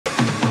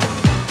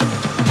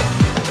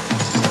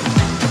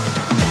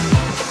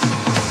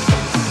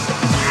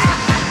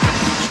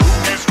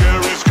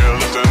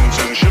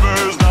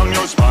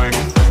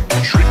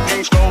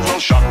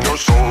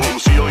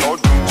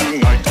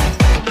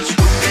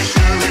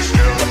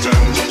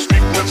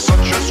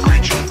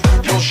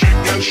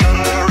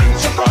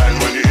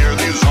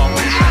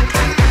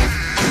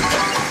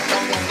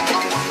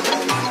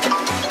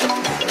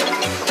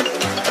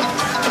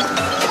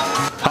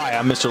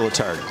Mr.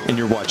 Letarte, and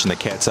you're watching the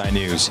Cat's Eye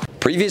News.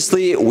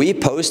 Previously, we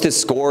posted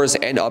scores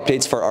and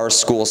updates for our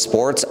school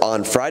sports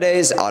on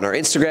Fridays on our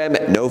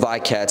Instagram, Novi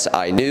Cat's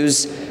Eye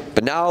News.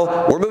 But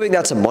now, we're moving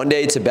that to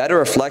Monday to better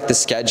reflect the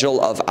schedule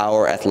of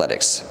our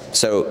athletics.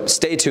 So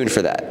stay tuned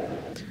for that.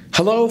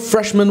 Hello,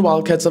 freshman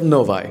Wildcats of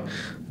Novi.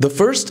 The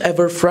first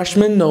ever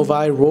Freshman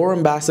Novi Roar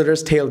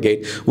Ambassadors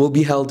Tailgate will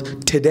be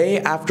held today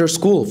after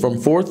school from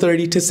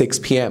 4:30 to 6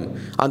 p.m.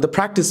 on the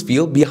practice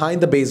field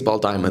behind the baseball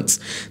diamonds.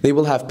 They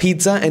will have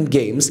pizza and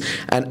games,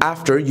 and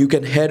after you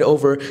can head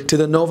over to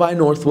the Novi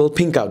Northville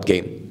Pinkout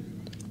game.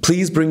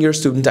 Please bring your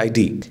student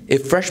ID.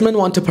 If freshmen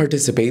want to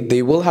participate,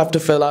 they will have to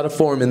fill out a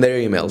form in their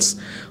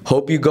emails.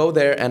 Hope you go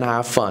there and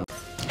have fun.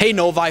 Hey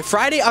Novi,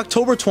 Friday,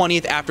 October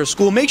 20th after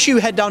school, make sure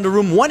you head down to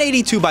room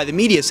 182 by the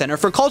Media Center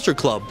for Culture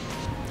Club.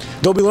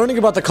 They'll be learning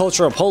about the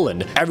culture of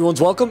Poland.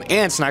 Everyone's welcome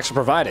and snacks are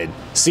provided.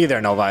 See you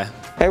there, Novi.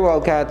 Hey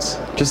Wildcats,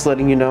 just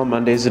letting you know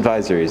Monday's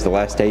advisory is the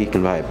last day you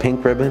can buy a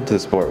pink ribbon to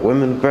support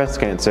women with breast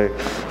cancer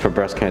for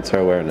Breast Cancer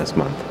Awareness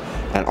Month.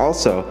 And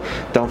also,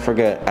 don't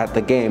forget, at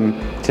the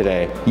game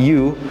today,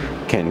 you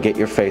can get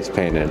your face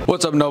painted.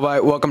 What's up,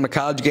 Novi? Welcome to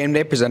College Game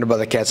Day, presented by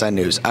the Cat's Eye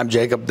News. I'm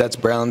Jacob, that's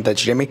Braylon, that's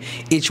Jimmy.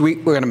 Each week,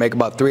 we're going to make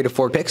about 3 to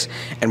 4 picks,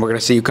 and we're going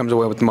to see who comes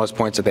away with the most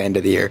points at the end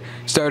of the year.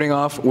 Starting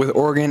off with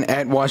Oregon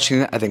at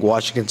Washington. I think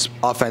Washington's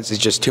offense is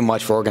just too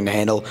much for Oregon to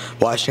handle.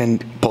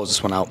 Washington pulls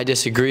this one out. I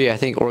disagree. I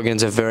think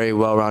Oregon's a very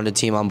well-rounded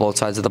team on both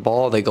sides of the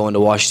ball. They go into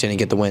Washington and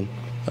get the win.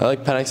 I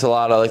like Penix a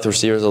lot. I like the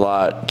receivers a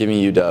lot. Give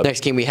me UW.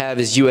 Next game we have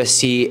is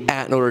USC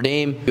at Notre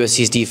Dame.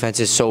 USC's defense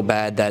is so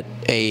bad that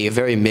a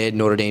very mid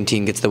Notre Dame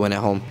team gets the win at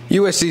home.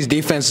 USC's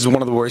defense is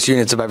one of the worst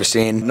units I've ever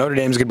seen. Notre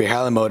Dame's going to be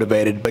highly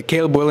motivated, but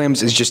Caleb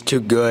Williams is just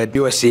too good.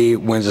 USC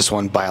wins this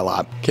one by a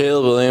lot.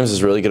 Caleb Williams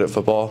is really good at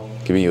football.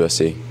 Give me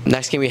USC.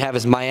 Next game we have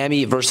is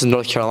Miami versus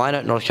North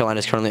Carolina. North Carolina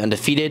is currently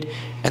undefeated,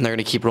 and they're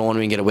going to keep rolling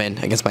and get a win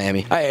against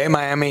Miami. Hey,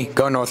 Miami,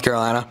 go North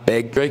Carolina.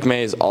 Big. Drake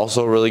May is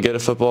also really good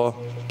at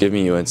football. Give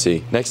me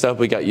UNC. Next up,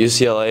 we got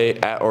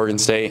UCLA at Oregon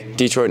State.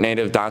 Detroit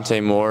native Dante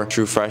Moore,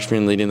 true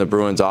freshman leading the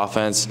Bruins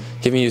offense.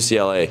 Give me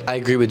UCLA. I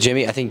agree with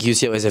Jimmy. I think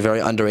UCLA is a very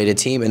underrated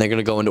team, and they're going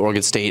to go into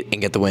Oregon State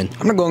and get the win.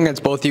 I'm going to go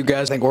against both you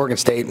guys. I think Oregon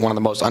State, one of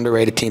the most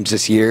underrated teams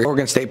this year.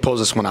 Oregon State pulls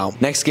this one out.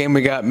 Next game,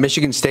 we got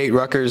Michigan State,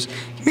 Rutgers.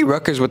 Give me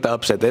Rutgers with the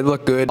upset. They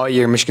look good all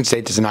year. Michigan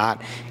State does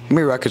not. Give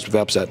me Rutgers with the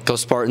upset. Go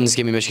Spartans.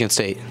 Give me Michigan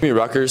State. Give me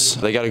Rutgers.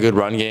 They got a good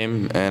run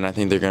game, and I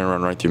think they're going to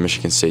run right through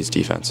Michigan State's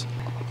defense.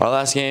 Our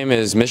last game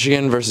is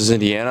Michigan versus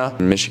Indiana.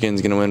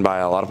 Michigan's going to win by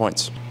a lot of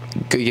points.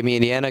 Give me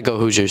Indiana. Go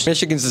Hoosiers.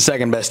 Michigan's the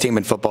second best team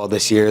in football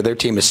this year. Their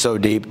team is so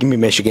deep. Give me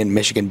Michigan.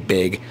 Michigan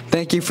big.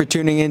 Thank you for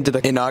tuning in to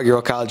the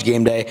inaugural College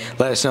Game Day.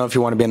 Let us know if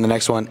you want to be in the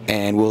next one,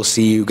 and we'll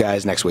see you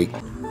guys next week.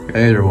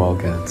 Hey there,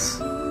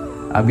 Wildcats.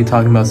 I'll be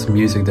talking about some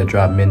music that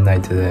dropped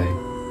midnight today.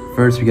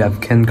 First, we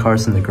have Ken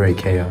Carson, The Great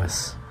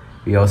Chaos.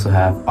 We also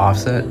have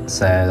Offset,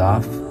 Set It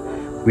Off.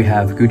 We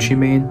have Gucci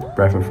Mane,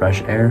 Breath of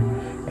Fresh Air.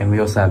 And we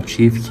also have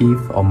Chief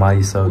Keef,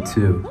 Almighty So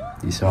 2.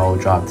 These are all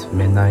dropped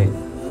midnight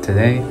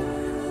today,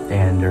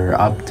 and they're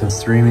up to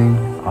streaming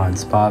on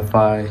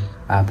Spotify,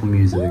 Apple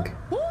Music,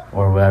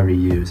 or whatever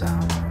you use. I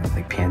don't know,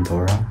 like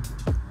Pandora.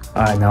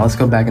 Alright, now let's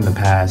go back in the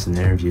past and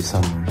interview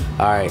someone.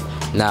 Alright,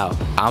 now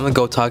I'm gonna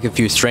go talk to a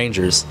few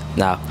strangers.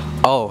 Now,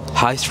 oh,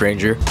 hi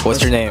stranger.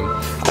 What's your name?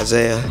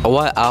 Isaiah.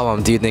 What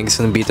album do you think is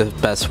gonna be the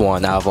best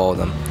one out of all of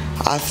them?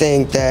 I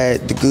think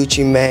that the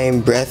Gucci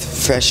Mane Breath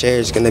of Fresh Air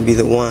is gonna be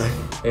the one.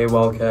 Hey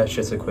Wildcats,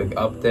 just a quick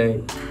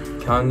update.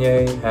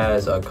 Kanye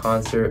has a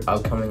concert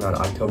upcoming on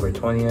October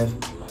 20th,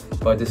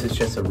 but this is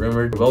just a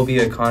rumor. There will be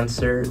a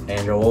concert and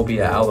there will be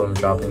an album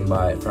dropping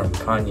from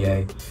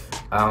Kanye.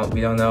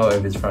 We don't know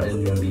if it's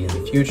going to be in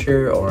the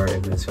future or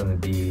if it's going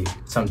to be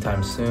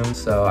sometime soon,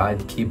 so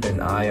I'd keep an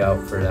eye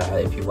out for that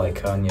if you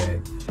like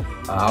Kanye.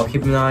 I'll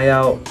keep an eye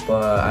out,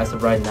 but as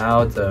of right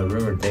now, the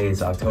rumored date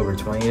is October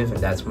 20th, and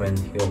that's when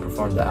he'll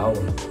perform the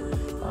album.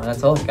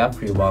 That's all I got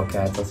for you,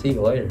 Wildcats. I'll see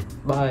you later.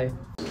 Bye.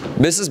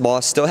 Mrs.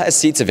 Moss still has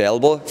seats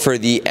available for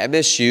the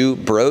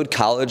MSU Broad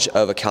College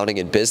of Accounting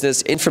and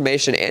Business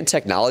Information and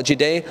Technology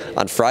Day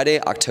on Friday,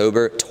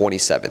 October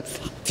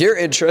 27th. If you're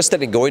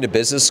interested in going to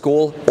business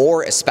school,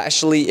 or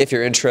especially if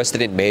you're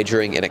interested in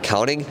majoring in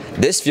accounting,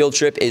 this field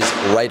trip is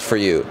right for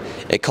you.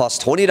 It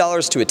costs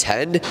 $20 to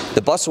attend.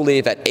 The bus will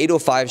leave at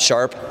 8:05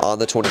 sharp on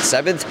the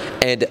 27th,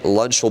 and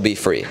lunch will be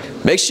free.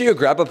 Make sure you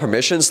grab a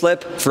permission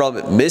slip from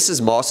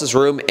Mrs. Moss's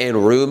room in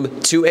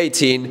room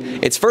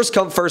 218. It's first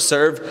come, first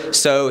serve,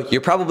 so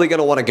you're probably going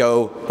to want to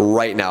go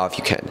right now if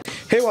you can.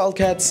 Hey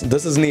Wildcats,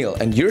 this is Neil,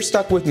 and you're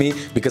stuck with me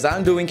because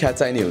I'm doing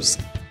Cat's Eye News.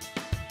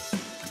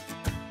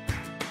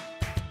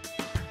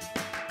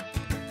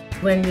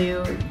 When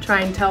you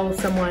try and tell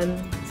someone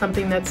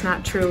something that's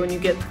not true and you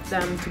get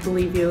them to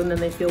believe you and then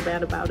they feel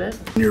bad about it.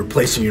 You're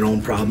placing your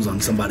own problems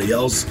on somebody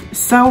else.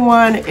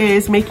 Someone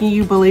is making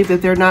you believe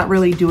that they're not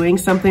really doing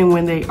something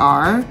when they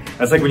are.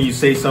 That's like when you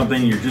say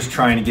something, you're just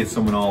trying to get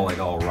someone all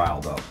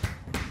riled up.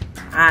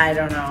 I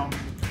don't know.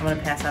 I'm gonna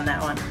pass on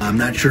that one. I'm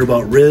not sure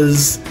about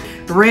Riz.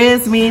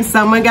 Riz means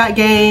someone got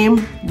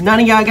game. None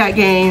of y'all got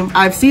game.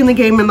 I've seen the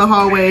game in the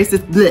hallways.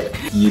 It's bleh.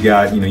 You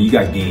got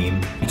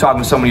game. You're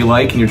talking to somebody you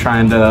like and you're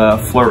trying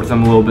to flirt with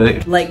them a little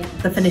bit. Like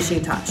the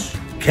finishing touch.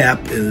 Cap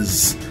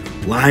is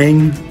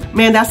lying.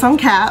 Man, that's on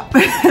cap.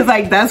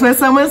 Like, that's when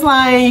someone's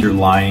lying. You're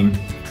lying.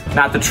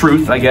 Not the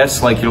truth, I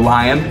guess. Like, you're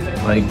lying.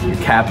 Like, you're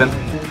capping.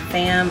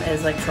 Fam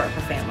is like short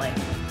for family.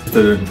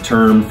 The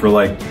term for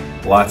like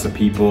lots of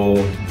people,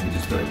 you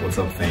just be like, what's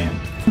up, fam?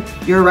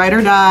 Your ride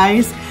or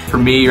dies. For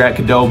me, you're at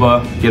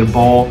Qdoba, you get a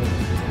bowl,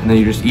 and then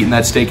you're just eating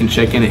that steak and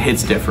chicken. It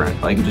hits different.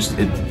 Like,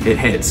 it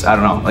hits. I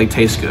don't know, like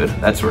tastes good.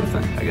 That sort of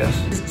thing, I guess.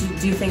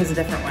 Just do things a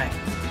different way.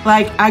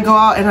 Like, I go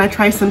out and I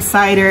try some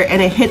cider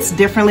and it hits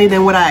differently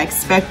than what I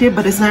expected,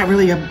 but it's not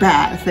really a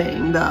bad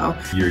thing though.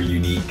 You're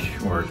unique,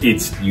 or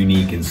it's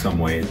unique in some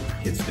way. It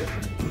hits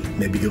different.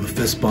 Maybe give a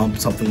fist bump,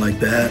 something like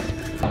that.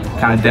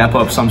 Kind of dap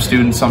up some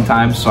students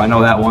sometimes, so I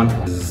know that one.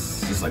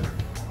 It's just like,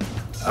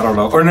 I don't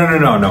know. Or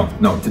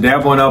no. To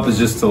dab one up is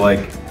just to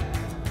like,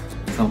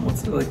 tell them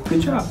what's like,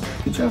 good job,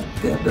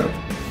 dabbed up.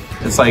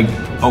 It's like,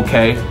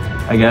 okay,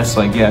 I guess,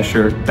 like, yeah,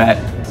 sure, bet.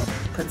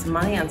 Put some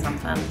money on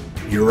something.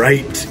 You're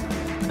right.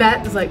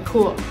 Bet is like,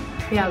 cool.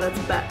 Yeah, that's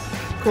a bet.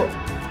 Cool.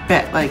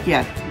 Bet, like,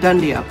 yeah, done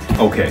deal.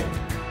 Okay.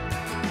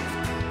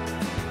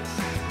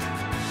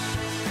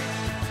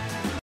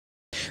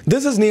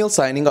 This is Neil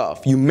signing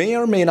off. You may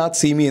or may not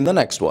see me in the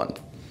next one.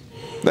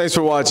 Thanks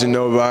for watching,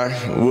 Novi.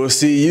 We'll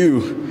see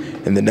you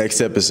in the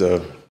next episode.